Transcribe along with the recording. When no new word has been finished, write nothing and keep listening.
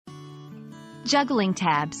Juggling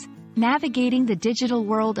tabs, navigating the digital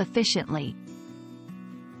world efficiently.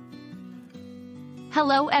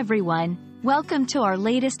 Hello everyone, welcome to our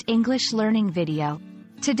latest English learning video.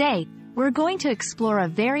 Today, we're going to explore a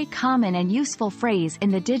very common and useful phrase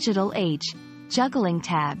in the digital age, juggling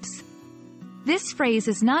tabs. This phrase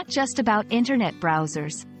is not just about internet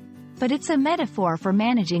browsers, but it's a metaphor for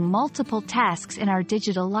managing multiple tasks in our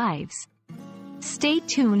digital lives. Stay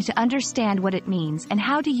tuned to understand what it means and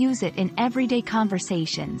how to use it in everyday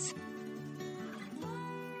conversations.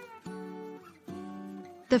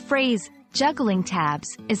 The phrase, juggling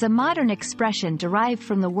tabs, is a modern expression derived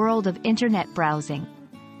from the world of internet browsing.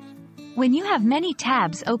 When you have many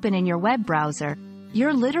tabs open in your web browser,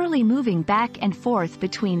 you're literally moving back and forth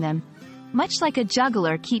between them, much like a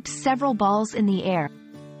juggler keeps several balls in the air.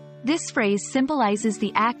 This phrase symbolizes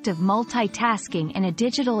the act of multitasking in a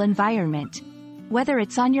digital environment, whether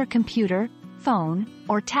it's on your computer, phone,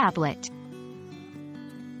 or tablet.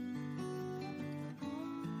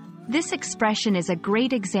 This expression is a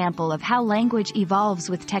great example of how language evolves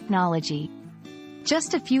with technology.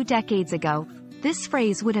 Just a few decades ago, this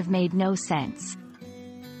phrase would have made no sense.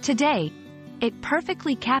 Today, it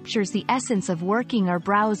perfectly captures the essence of working or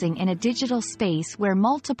browsing in a digital space where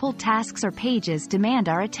multiple tasks or pages demand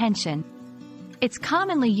our attention. It's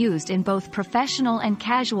commonly used in both professional and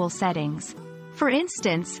casual settings. For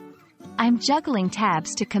instance, I'm juggling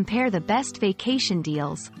tabs to compare the best vacation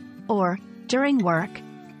deals, or, during work,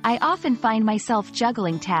 I often find myself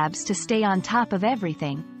juggling tabs to stay on top of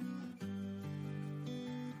everything.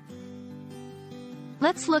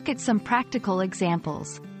 Let's look at some practical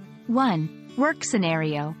examples. 1. Work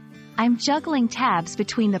scenario. I'm juggling tabs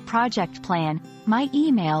between the project plan, my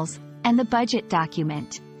emails, and the budget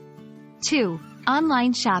document. 2.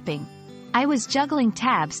 Online shopping. I was juggling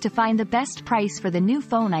tabs to find the best price for the new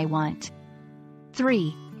phone I want.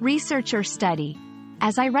 3. Research or study.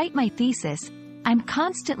 As I write my thesis, I'm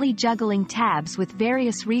constantly juggling tabs with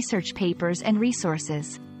various research papers and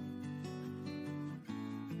resources.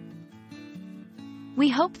 We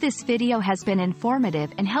hope this video has been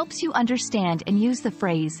informative and helps you understand and use the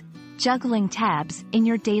phrase, juggling tabs, in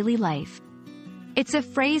your daily life. It's a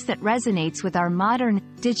phrase that resonates with our modern,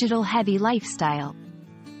 digital-heavy lifestyle.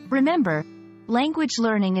 Remember, language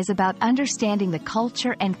learning is about understanding the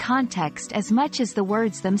culture and context as much as the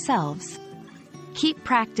words themselves. Keep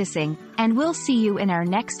practicing, and we'll see you in our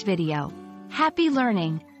next video. Happy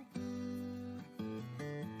learning!